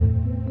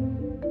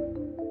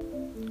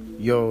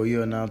Yo,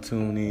 you're now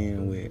tuned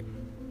in with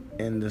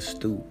In the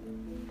Stoop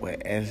with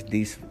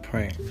SD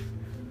Supreme.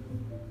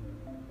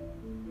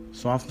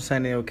 So I'm from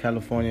San Diego,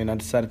 California, and I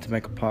decided to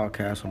make a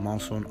podcast. I'm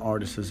also an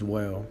artist as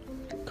well,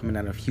 coming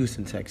out of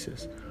Houston,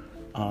 Texas.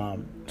 So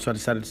I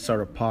decided to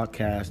start a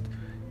podcast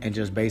and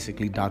just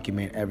basically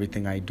document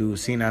everything I do.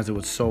 Seeing as it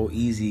was so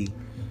easy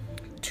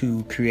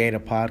to create a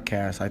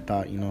podcast, I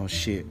thought,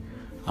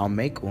 I'll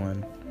make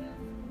one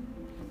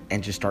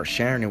and just start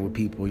sharing it with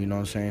people,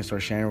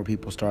 Start sharing it with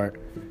people, start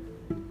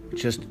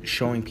just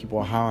showing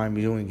people how I'm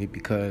doing it,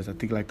 because I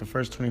think like the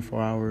first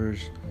 24 hours,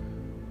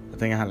 I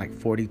think I had like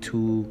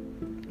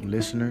 42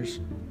 listeners.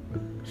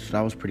 So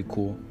that was pretty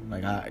cool.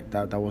 Like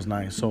that was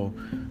nice. So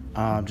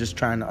just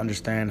trying to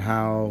understand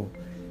how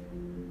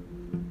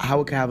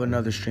it can have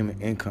another stream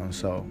of income.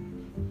 So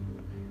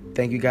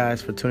thank you guys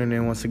for tuning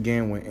in once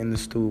again. We're In the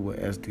Stool with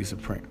SD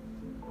Supreme.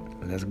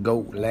 Let's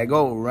go.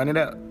 Run it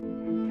up.